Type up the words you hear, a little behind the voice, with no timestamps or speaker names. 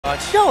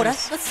Yo,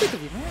 that's sick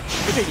of you, man.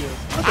 Look at you.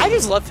 I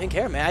just love pink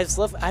hair, man. I just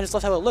love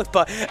how it looked.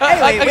 But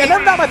anyway,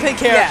 enough about my pink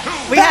hair.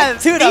 Yeah, we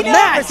have to the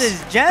match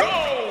versus Jen.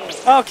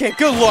 Okay,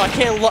 good luck.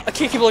 I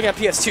can't keep looking at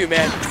PS2,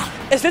 man.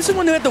 Especially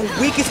when they're at the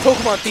weakest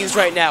Pokemon themes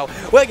right now.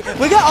 Like,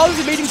 we got all these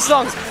amazing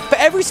songs, but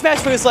every Smash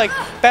play is like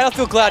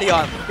Battlefield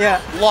Gladion.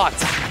 Yeah. Locked.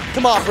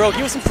 Come on, bro.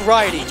 Give us some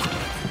variety.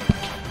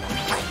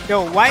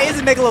 Yo, why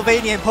isn't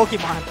Megalovania in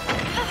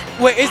Pokemon?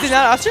 Wait, is it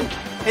not an option?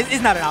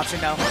 It's not an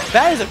option, no.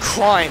 That is a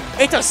crime.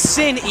 It's a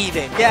sin,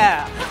 even.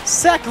 Yeah.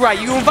 Sakurai,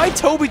 you invite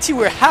Toby to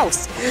your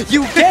house.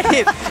 You get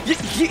him.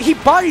 He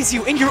bodies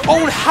you in your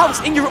own house,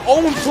 in your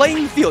own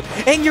playing field,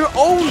 in your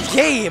own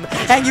game,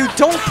 and you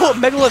don't put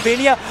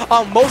Megalovania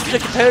on most of the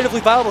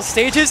competitively viable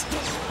stages?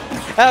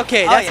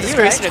 Okay, that's a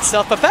disgrace in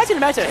itself. But back to the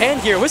match at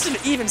hand here. This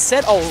isn't even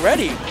said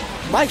already.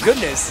 My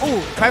goodness.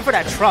 Ooh, try for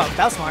that trunk.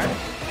 That was smart.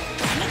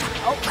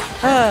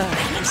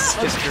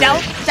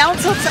 Down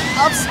tilt to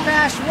up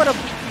smash. What a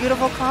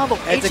beautiful combo.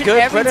 It's a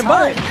good bread and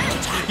butter.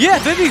 Yeah,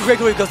 Vivi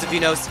regularly goes to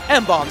Venos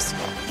and bombs.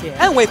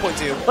 Yeah. And Waypoint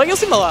too. Like, you'll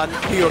see him a lot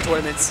in New York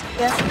tournaments.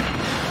 Yeah.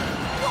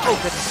 Oh,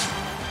 goodness.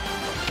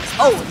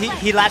 Oh,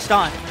 he latched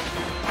on.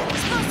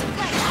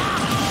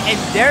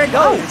 And there it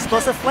goes.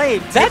 Explosive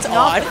Flame. That's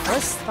odd.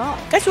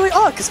 That's really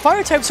odd, because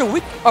fire types are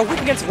weak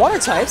against water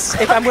types.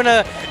 If I'm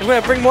gonna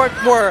bring more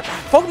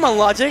Pokemon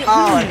logic.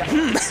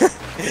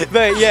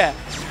 But yeah.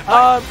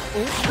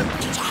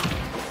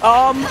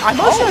 I'm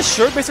also not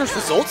sure based on his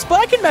results, but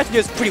I can imagine he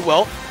does pretty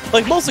well.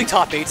 Like, mostly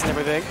top 8s and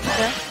everything.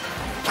 Yeah.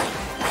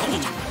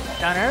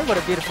 Down air, what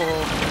a beautiful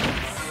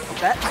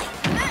bet.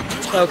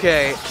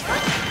 Okay.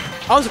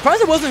 I was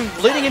surprised it wasn't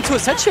leading into a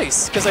set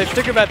chase, because I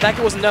figured that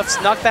was enough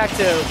knockback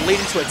to lead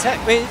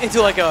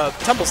into like a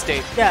tumble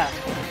state. Yeah.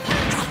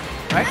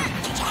 Right?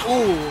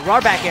 Ooh,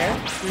 raw back air.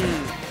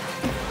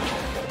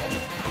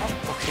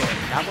 Okay,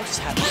 now what just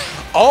happened?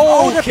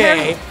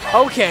 Okay,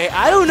 okay.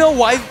 I don't know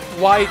why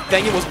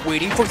Venia was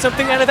waiting for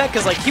something out of that,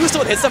 because like he was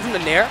still hit stuff from the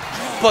nair,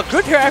 but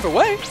good pair either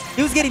way.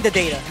 He was getting the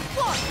data.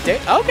 Okay.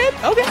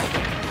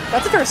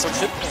 That's a fair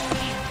assumption.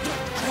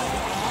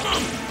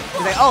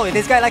 He's like, oh,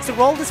 this guy likes to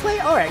roll this way?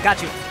 Alright,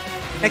 got you.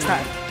 Next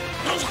time.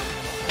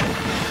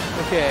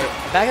 Okay,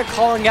 back at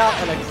calling out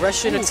an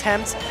aggression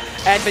attempt,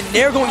 and the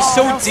nair going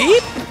so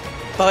deep,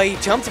 but he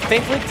jumped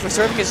thankfully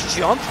preserving his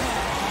jump.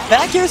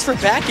 Back airs for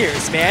back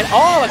airs, man.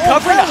 Oh, a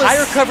high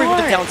recovery with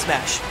the down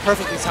smash.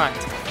 Perfectly timed.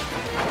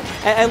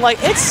 And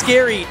like, it's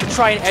scary to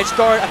try and edge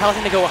guard a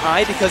Palutena to go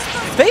high because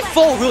they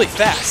fall really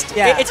fast.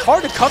 Yeah. It's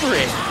hard to cover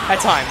it at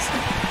times.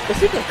 But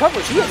speaking of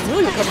coverage, he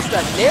really recovers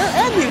that nair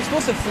and the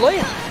explosive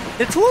flame.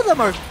 The two of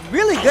them are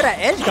really good at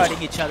edge guarding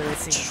each other, it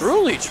seems.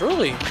 Truly.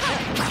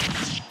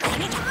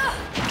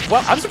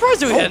 Well, I'm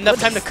surprised he had enough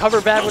time to cover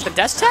bad with the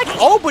dash attack.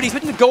 Oh, but he's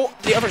meant to go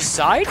the other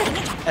side?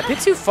 A bit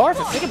too far if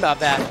I think about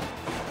that.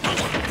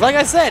 Like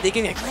I said, he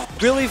can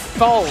really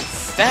fall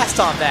fast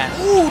on that.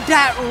 Ooh,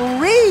 that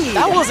read!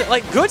 That wasn't,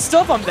 like, good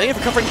stuff on Venia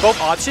for covering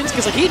both options,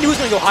 because like he knew he was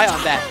going to go high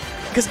on that.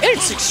 Because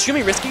it's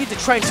extremely risky to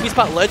try and sweet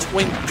spot ledge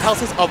when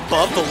Palutena's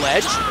above the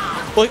ledge,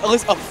 or like, at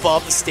least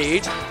above the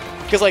stage.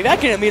 Because like that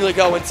can immediately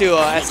go into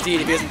SD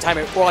if he doesn't time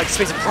it, or like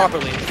space it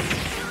properly.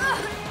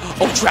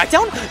 Oh, track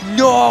down?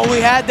 No, he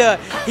had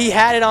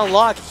it on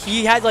lock.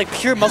 He had like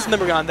pure muscle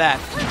memory on that.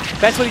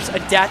 That's what he's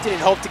adapted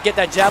and hoped to get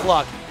that jab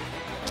lock.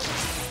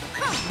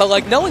 But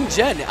like knowing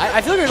Jen,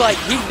 I feel like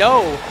he'd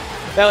know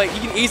that like he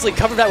can easily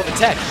cover that with a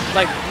tech.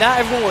 Like not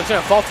everyone was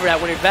gonna fall for that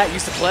when you're that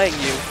used to playing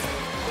you.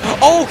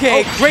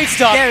 Okay, great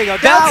stuff. There we go.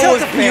 That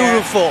was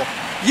beautiful.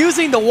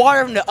 Using the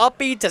water from the up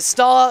B to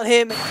stall out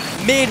him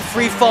mid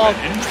free fall.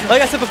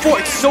 Like I said before,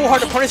 it's so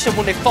hard to punish him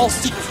when they fall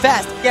super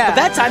fast. Yeah. But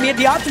that time he had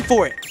the option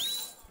for it.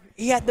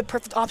 He had the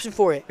perfect option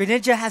for it.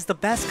 Greninja has the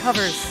best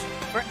covers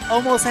for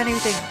almost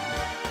anything.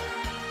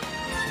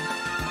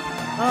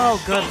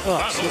 Oh, good.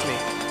 Oh, excuse me.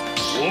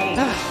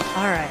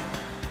 Alright.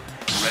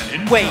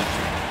 Wait.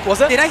 Was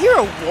that? Did I hear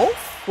a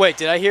wolf? Wait,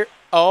 did I hear?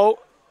 Oh.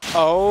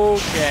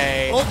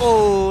 Okay.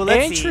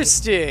 Let's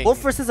Interesting. See. Wolf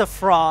versus a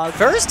frog.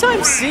 First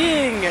time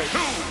seeing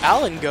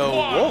Alan go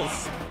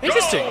wolf.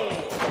 Interesting.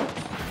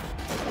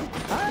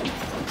 Alright.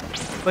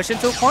 Push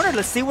into a corner.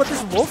 Let's see what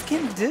this wolf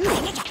can do.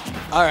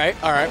 Alright.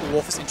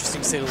 Wolf is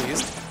interesting to say the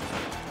least.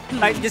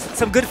 Alright, just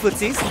some good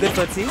footsies.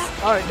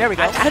 Alright, there we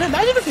go. I'd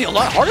imagine it would be a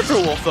lot harder for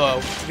a wolf though,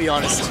 to be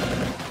honest.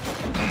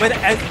 But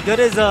as good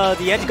as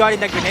the edge guarding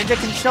that Greninja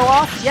can show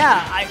off,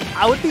 yeah,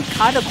 I would be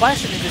kind of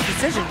questioning this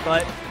decision,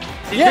 but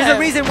there's a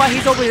reason why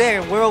he's over there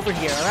and we're over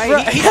here,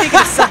 alright? He's thinking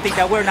of something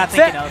that we're not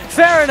thinking of.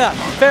 Fair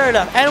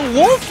enough. And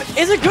Wolf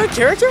is a good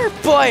character,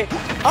 but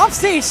off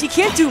stage he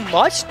can't do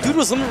much due to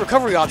his limited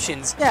recovery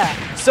options. Yeah.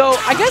 So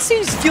I guess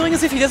he's feeling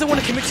as if he doesn't want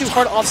to commit too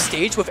hard off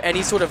stage with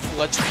any sort of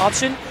ledge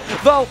option.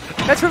 Though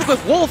that's perfect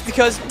with Wolf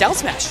because down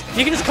smash.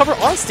 He can just cover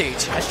on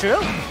stage. That's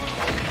true.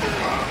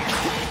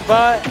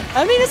 But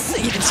I mean, it's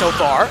even so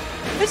far.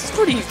 This is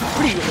pretty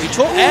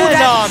neutral. Ooh,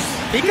 and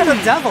speaking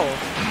of devil,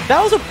 that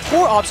was a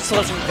poor option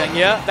selection from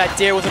Venia. That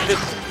dare was a bit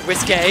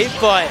risque,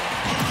 but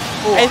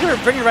he's going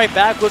to bring it right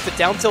back with the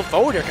down tilt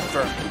forward air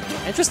confirm.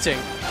 Interesting.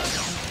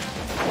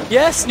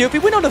 Yeah, Snoopy,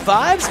 we know the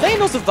vibes. They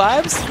knows the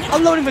vibes.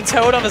 Unloading the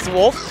Toad on his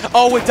Wolf.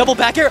 Oh, with double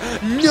back air.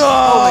 No!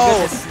 Oh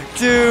my goodness.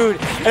 Dude,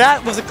 and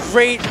that was a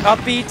great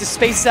upbeat to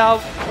space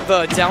out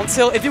the down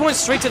tilt. If he went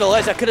straight to the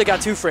ledge, I could have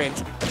got 2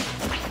 framed.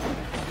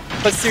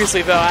 But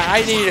seriously, though,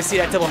 I needed to see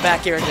that double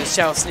back air in the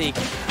Shadow Sneak.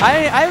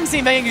 I haven't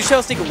seen Venia use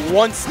Shadow Sneak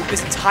once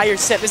this entire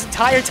set, this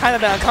entire time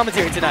I've been on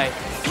commentary tonight.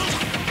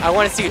 I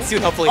want to see it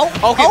soon, hopefully.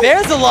 Okay,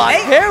 there's the lock.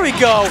 Hey. There we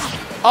go.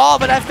 Oh,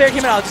 but that fair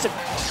came out just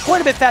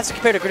quite a bit faster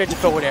compared to Greninja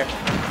forward air.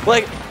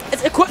 Like,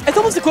 it's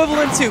almost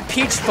equivalent to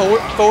Peach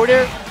forward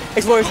air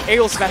as well as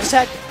aerial smash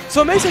attack.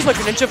 So it makes sense like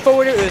Greninja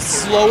forward air is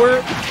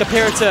slower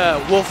compared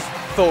to Wolf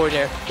forward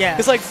air. Yeah.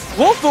 Because like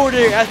Wolf forward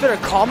air has better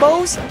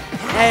combos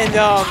and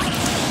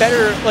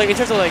better like in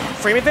terms of like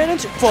frame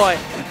advantage, but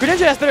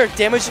Greninja has better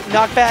damage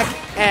knockback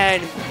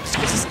and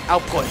just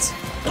outputs.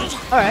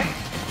 All right.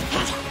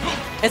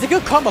 It's a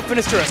good combo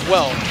finisher as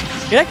well.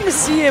 You're not going to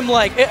see him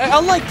like,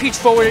 unlike Peach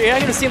forward air, you're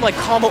not going to see him like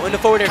combo into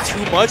forward air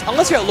too much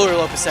unless you're at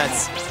low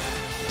percents.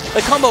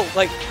 Like combo,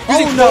 like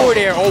using forward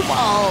air, oh my.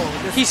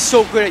 Oh, he's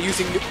so good at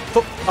using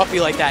uppy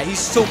like that. He's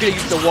so good at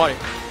using the water.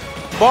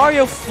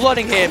 Mario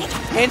flooding him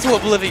into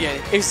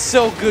oblivion is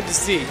so good to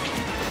see.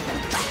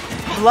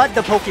 Flood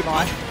the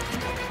Pokemon.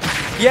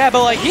 Yeah,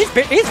 but like he's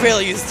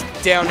barely used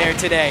down there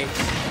today.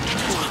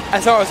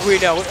 As far as we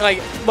know,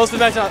 like most of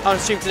the matches on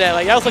stream today,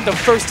 like that was like the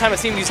first time I've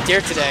seen him use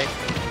Dare today.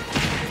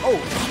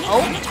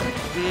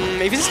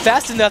 If he's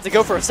fast enough to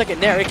go for a second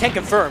Nair, he can't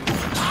confirm.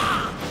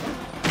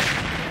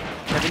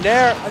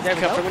 Nair, there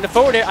we go. From the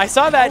forward air. I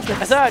saw that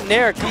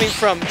Nair coming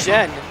from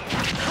Jen.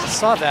 I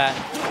saw that.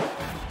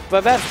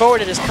 But that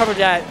forward air just covered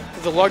that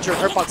with a larger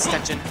hurtbox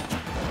extension.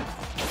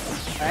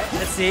 Alright,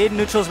 let's see.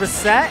 Neutral's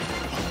reset.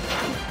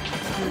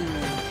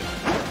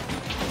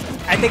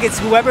 I think it's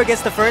whoever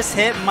gets the first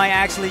hit might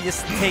actually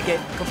just take it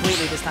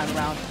completely this time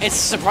around. It's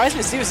surprising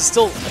to see this is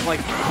still like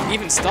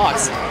even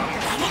stocks.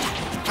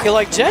 Okay,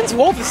 like Jen's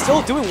Wolf is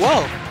still doing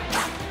well.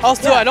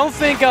 Also, yeah. I don't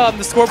think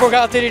the scoreboard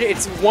got updated.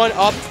 It's 1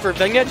 up for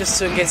Venia, just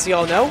so in case you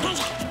all know.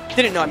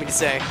 Didn't know, I mean to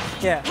say.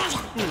 Yeah.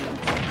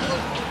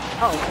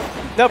 Oh.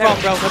 No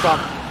problem, bro. No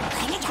problem.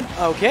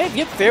 Okay,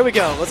 yep, there we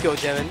go. Let's go,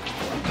 Devin.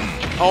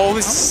 Oh,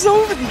 this is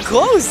so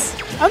close.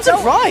 I'm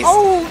surprised.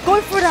 Oh,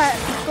 going for that.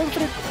 Going for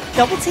the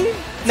double team?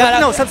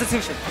 No,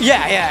 substitution.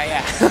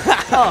 Yeah.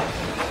 Oh.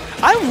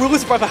 I'm really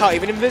surprised by how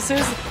even this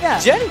is. Yeah.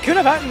 Jen could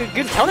have gotten a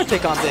good counter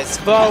pick on this,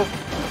 but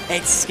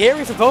it's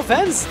scary for both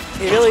ends.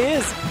 It really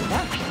is.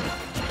 Yeah.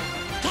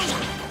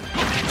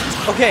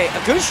 Okay,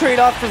 a good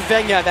trade-off for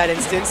Venia in that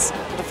instance.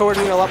 The forward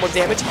doing a lot more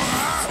damage.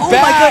 Oh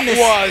that my goodness.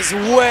 Was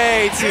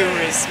way too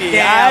risky.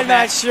 Yeah, I'm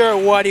not sure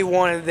what he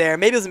wanted there.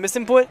 Maybe it was a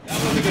misinput.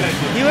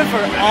 He went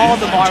for all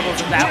the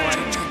marbles in that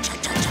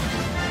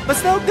one. But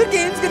still, good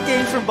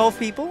games from both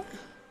people.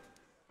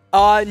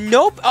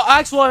 Nope.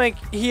 Actually, I mean,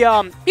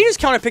 he just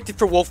counterpicked it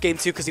for Wolf game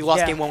 2 because he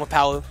lost game 1 with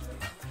Palu.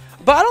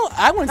 But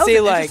I wouldn't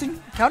say like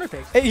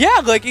counterpick.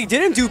 Yeah, like he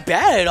didn't do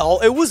bad at all.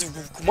 It was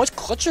much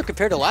clutcher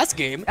compared to last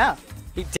game. Yeah.